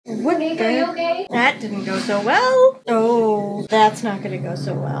What Nick, are you okay? That didn't go so well. Oh, that's not gonna go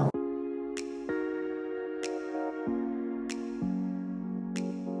so well.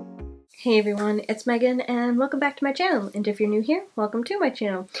 Hey everyone, it's Megan and welcome back to my channel, and if you're new here, welcome to my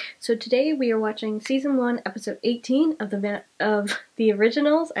channel. So today we are watching Season 1, Episode 18 of the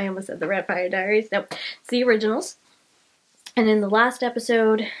originals. I almost said the Vampire Diaries. No, it's the originals. And in the last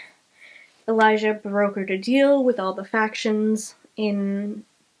episode, Elijah brokered a deal with all the factions in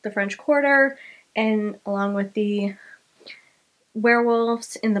the French Quarter, and along with the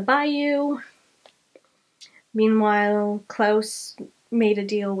werewolves in the bayou. Meanwhile, Klaus made a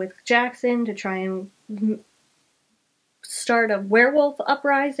deal with Jackson to try and start a werewolf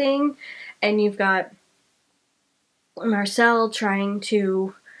uprising, and you've got Marcel trying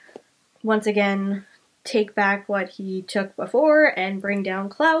to once again take back what he took before and bring down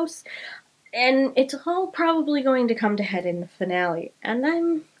Klaus, and it's all probably going to come to head in the finale, and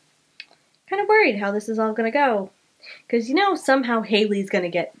I'm kind of worried how this is all going to go, because you know somehow Haley's going to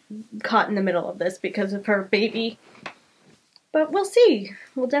get caught in the middle of this because of her baby. But we'll see.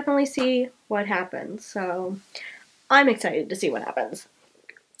 We'll definitely see what happens. So I'm excited to see what happens.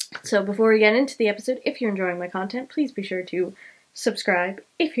 So before we get into the episode, if you're enjoying my content, please be sure to subscribe.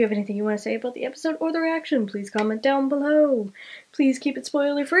 If you have anything you want to say about the episode or the reaction, please comment down below. Please keep it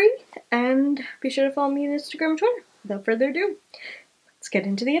spoiler free, and be sure to follow me on Instagram and Twitter. Without further ado, let's get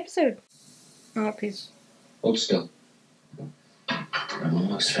into the episode. Oh, please. Hold still. I'm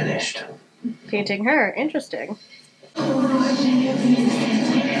almost finished. Painting her. Interesting.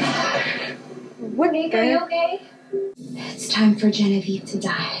 What, Nick, are you okay? It's time for Genevieve to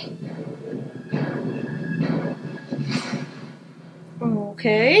die.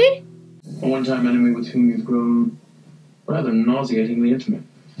 Okay. A one-time enemy with whom you've grown rather nauseatingly intimate.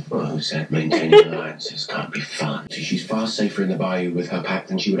 Well, who said maintaining alliances can't be fun? She's far safer in the bayou with her pack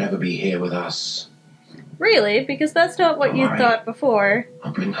than she would ever be here with us. Really? Because that's not what you thought before.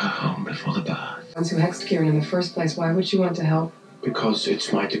 I'll bring her home before the birth. Once who hexed Kieran in the first place, why would you want to help? Because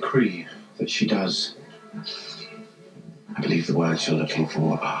it's my decree that she does. I believe the words you're looking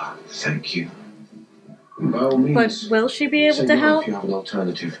for are thank you. By all means, But will she be able say to no help? if you have an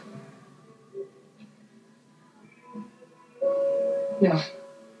alternative. No.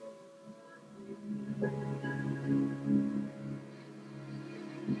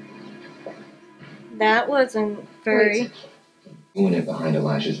 That wasn't very... Wait. Doing it behind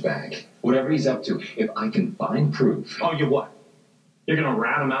Elijah's back. Whatever he's up to, if I can find proof. Oh, you what? You're gonna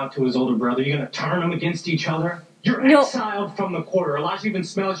rat him out to his older brother? You're gonna turn them against each other? You're No. exiled from the quarter. Elijah even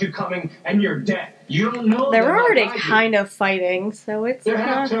smells you coming, and you're dead. You don't know They're them like already I do. kind of fighting, so it's They're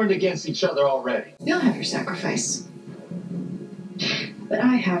half not... turned against each other already. You'll have your sacrifice. But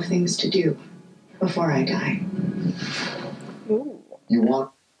I have things to do before I die. Ooh. You want?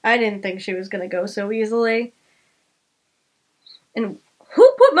 I didn't think she was gonna go so easily. And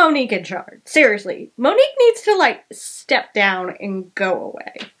who put Monique in charge? Seriously. Monique needs to, like, step down and go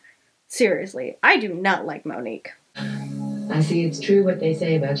away. Seriously. I do not like Monique. I see it's true what they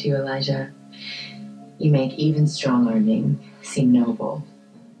say about you, Elijah. You make even strong-arming seem noble.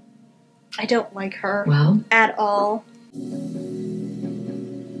 I don't like her Well, at all.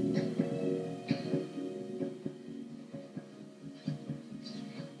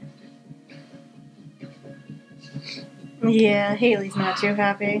 Yeah, Haley's not too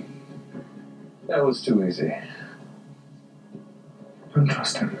happy. That was too easy. Don't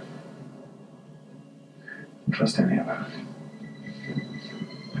trust him. Don't trust any of them.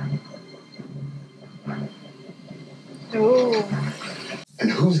 Ooh. And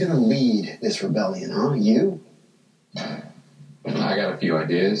who's gonna lead this rebellion, huh? You? I got a few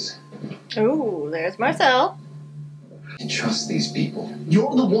ideas. Ooh, there's Marcel. You trust these people.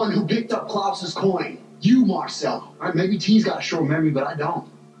 You're the one who picked up Klaus's coin. You, Marcel. All right, maybe T's got a short memory, but I don't.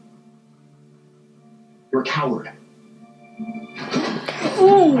 You're a coward.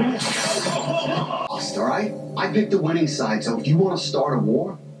 Ooh. Lost, all right? I picked the winning side, so if you want to start a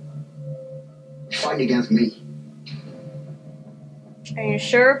war, fight against me. Are you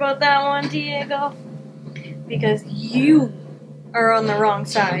sure about that one, Diego? Because you are on the wrong I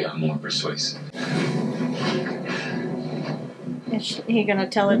side. got more persuasive. Is he gonna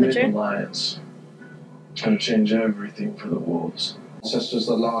tell her We the made an truth? alliance. It's gonna change everything for the wolves. Sisters,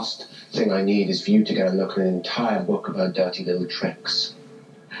 the last thing I need is for you to get a look at an entire book of her dirty little tricks.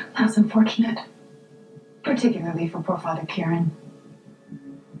 That's unfortunate. Particularly for poor Father Kieran.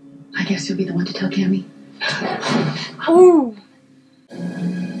 I guess you'll be the one to tell Cammy. Ooh.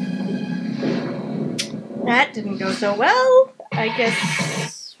 That didn't go so well. I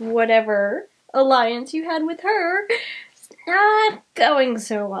guess whatever alliance you had with her Not going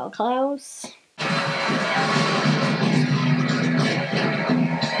so well, Klaus.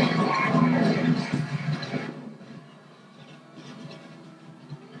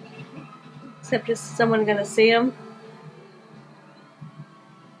 Except is someone gonna see him?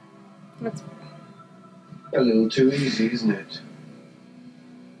 That's A little too easy, isn't it?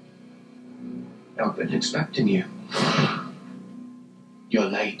 I've been expecting you. You're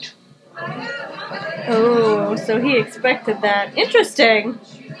late. oh, so he expected that. Interesting.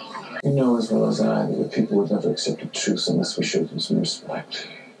 You know as well as I that the people would never accept the truth unless we showed them some respect.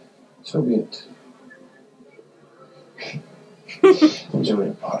 So be it. Enjoy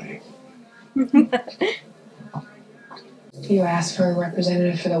the party. You asked for a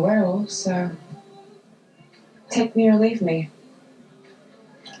representative for the werewolves, so take me or leave me.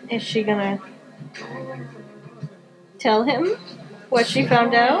 Is she gonna tell him what she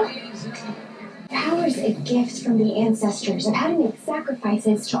found out? Power's a gift from the ancestors. I've had to make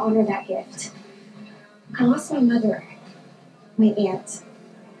sacrifices to honor that gift. I lost my mother, my aunt.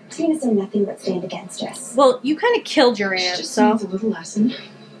 Tina's done nothing but stand against us. Well, you kind of killed your She aunt, just so. needs a little lesson.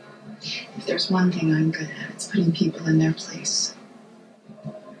 If there's one thing I'm good at, it's putting people in their place.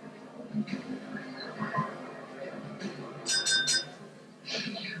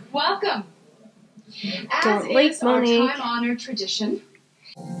 Welcome. As Don't wait, is our Monique. time-honored tradition.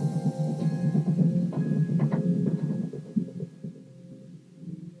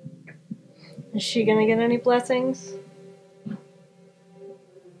 Is she gonna get any blessings?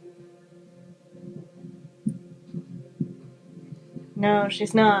 No,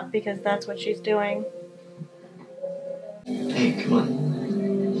 she's not, because that's what she's doing. Hey, come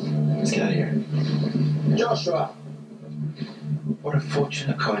on. Let's get out of here. Joshua! What a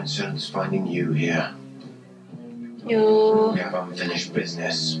fortunate coincidence finding you here. You. We have unfinished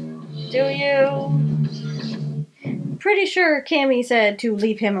business. Do you? Pretty sure Cammy said to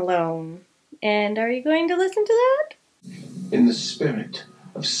leave him alone. And are you going to listen to that? In the spirit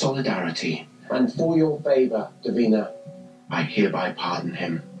of solidarity, And for your favor, Davina. I hereby pardon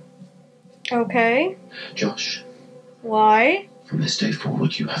him. Okay. Josh, Why? from this day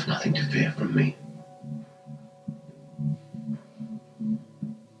forward, you have nothing to fear from me.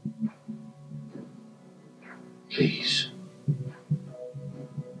 Please.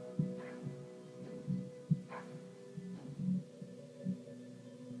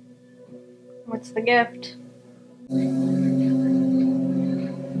 What's the gift?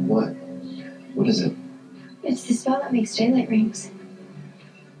 What? What is it? It's the spell that makes daylight rings.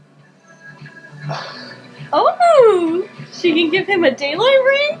 Oh! She can give him a daylight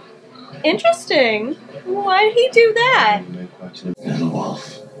ring? Interesting. Why did he do that? You know quite a little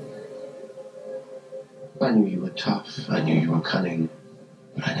wolf. I knew you were tough. I knew you were cunning.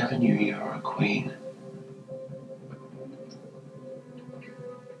 But I never knew you were a queen.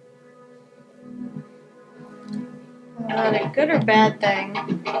 A good or bad thing?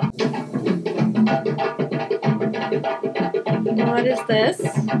 What is this?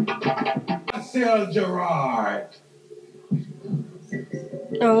 Sir Gerard.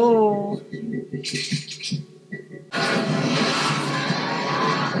 Oh.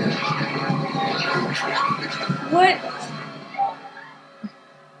 What?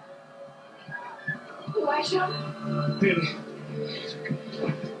 Elijah? Really?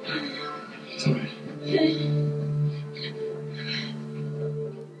 Sorry.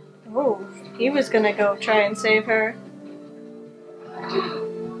 Oh, he was gonna go try and save her.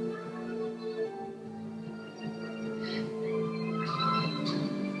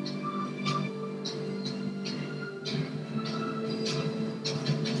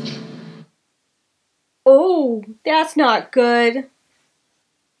 Oh, that's not good.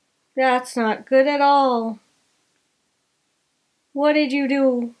 That's not good at all. What did you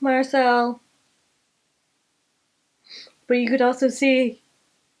do, Marcel? But you could also see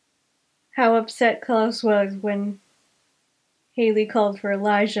how upset Klaus was when Haley called for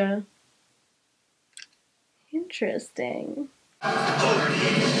Elijah. Interesting.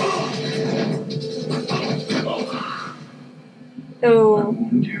 Oh.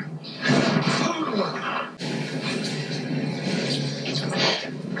 You.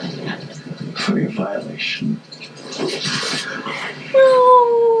 For your violation.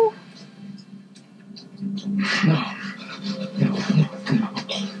 No. No.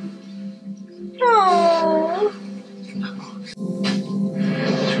 No.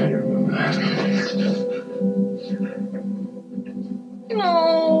 Try to remember that.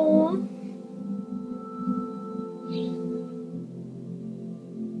 No.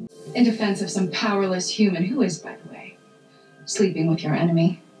 In defense of some powerless human, who is, by the way, sleeping with your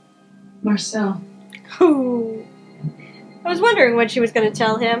enemy, Marcel. Ooh. was wondering what she was going to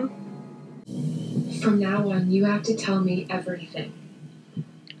tell him. From now on, you have to tell me everything.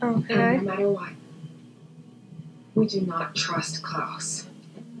 Okay. And no matter what, we do not trust Klaus.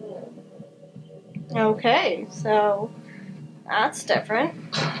 Okay, so that's different.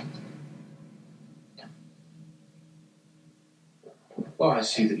 Well, I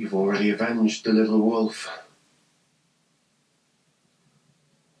see that you've already avenged the little wolf.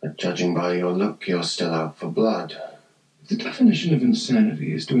 But judging by your look, you're still out for blood. If the definition of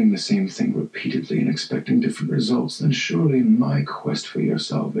insanity is doing the same thing repeatedly and expecting different results, then surely my quest for your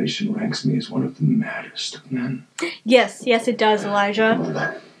salvation ranks me as one of the maddest of men. Yes, it does,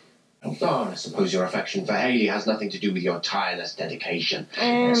 Elijah. Oh, I suppose your affection for Haley has nothing to do with your tireless dedication.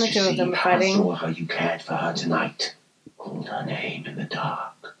 And the Let's two of see them how I fighting. saw her, you cared for her tonight. Called her name in the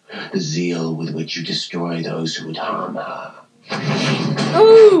dark. The zeal with which you destroy those who would harm her.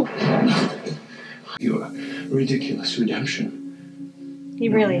 Ooh! Your ridiculous redemption. He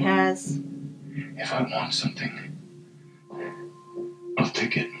really has. If I want something, I'll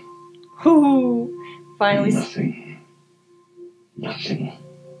take it. Ooh! Finally. Nothing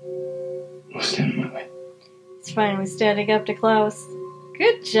will stand in my way. He's finally standing up to Klaus.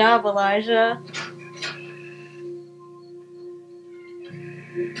 Good job, Elijah.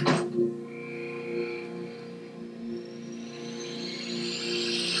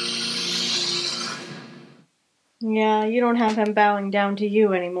 Yeah, you don't have him bowing down to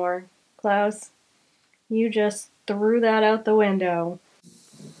you anymore, Klaus. You just threw that out the window.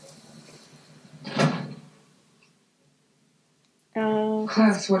 Oh.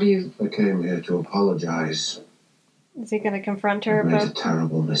 Klaus, what are you... I came here to apologize. Is he going to confront her I made a about...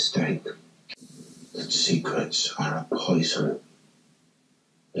 terrible mistake. That secrets are a poison.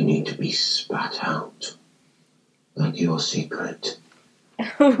 They need to be spat out. Like your secret.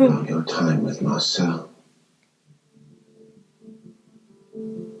 About your time with Marcel.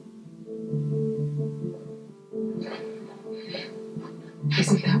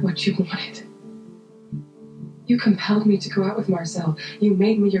 Isn't that what you wanted? You compelled me to go out with Marcel. You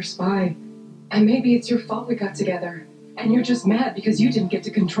made me your spy. And maybe it's your fault we got together. And you're just mad because you didn't get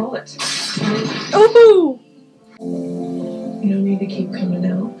to control it. Ooh! You don't need to keep coming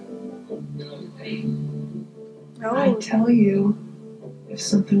out. Oh. I'd tell you if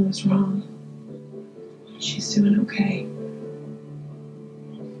something was wrong. She's doing okay.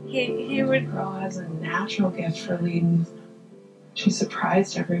 He would... The girl has a natural gift for leading. She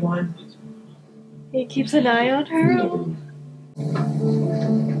surprised everyone. He keeps an eye on her.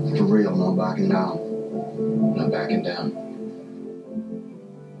 For real, no backing down. Not backing down.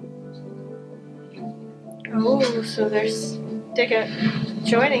 Oh, so there's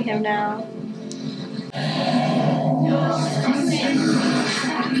joining him now.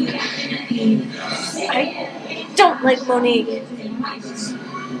 I don't like Monique.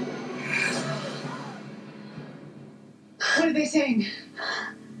 What are they saying?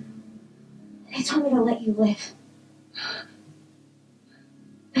 They told me to let you live.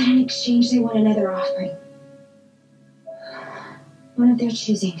 But in exchange, they want another offering. One of their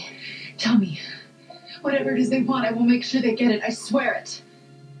choosing. Tell me. Whatever it is they want, I will make sure they get it. I swear it.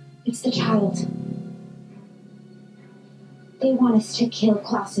 It's the child. They want us to kill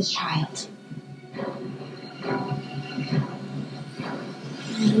Klaus's child.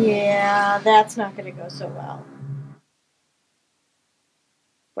 Yeah, that's not going to go so well.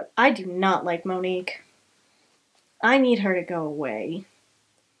 But I do not like Monique. I need her to go away.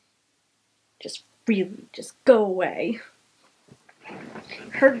 Just go away.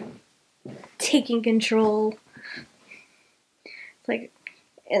 Her taking control. Like,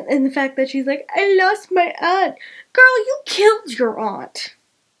 and the fact that she's like, I lost my aunt. Girl, you killed your aunt.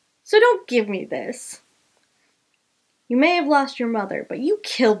 So don't give me this. You may have lost your mother, but you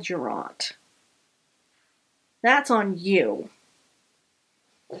killed your aunt. That's on you.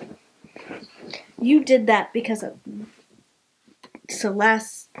 You did that because of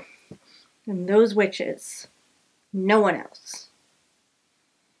Celeste and those witches. No one else.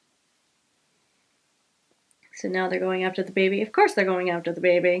 So now they're going after the baby. Of course they're going after the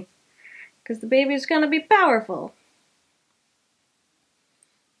baby. Because the baby's gonna be powerful.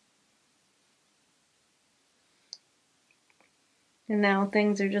 And now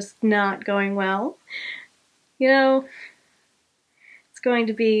things are just not going well. You know, it's going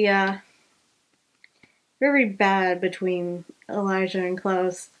to be very bad between Elijah and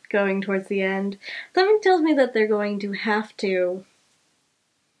Klaus going towards the end. Something tells me that they're going to have to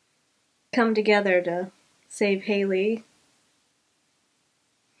come together to save Haley.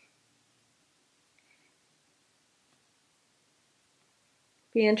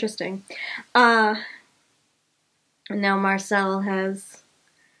 Be interesting. And now Marcel has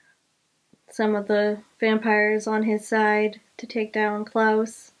some of the vampires on his side to take down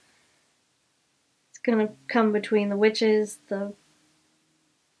Klaus. It's gonna come between the witches, the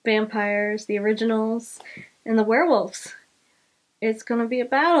vampires, the originals, and the werewolves. It's gonna be a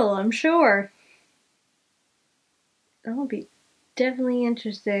battle, I'm sure. That'll be definitely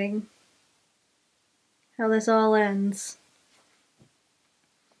interesting how this all ends.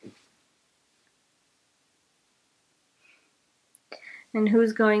 And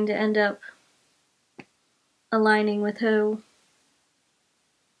who's going to end up aligning with who.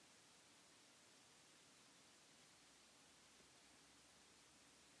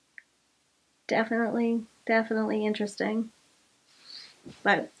 Definitely interesting.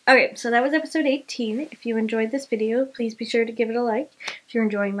 But, okay, so that was episode 18. If you enjoyed this video, please be sure to give it a like. If you're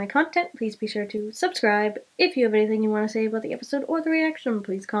enjoying my content, please be sure to subscribe. If you have anything you want to say about the episode or the reaction,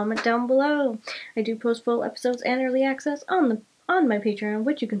 please comment down below. I do post full episodes and early access on my Patreon,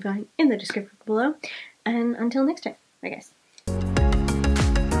 which you can find in the description below. And until next time, bye guys.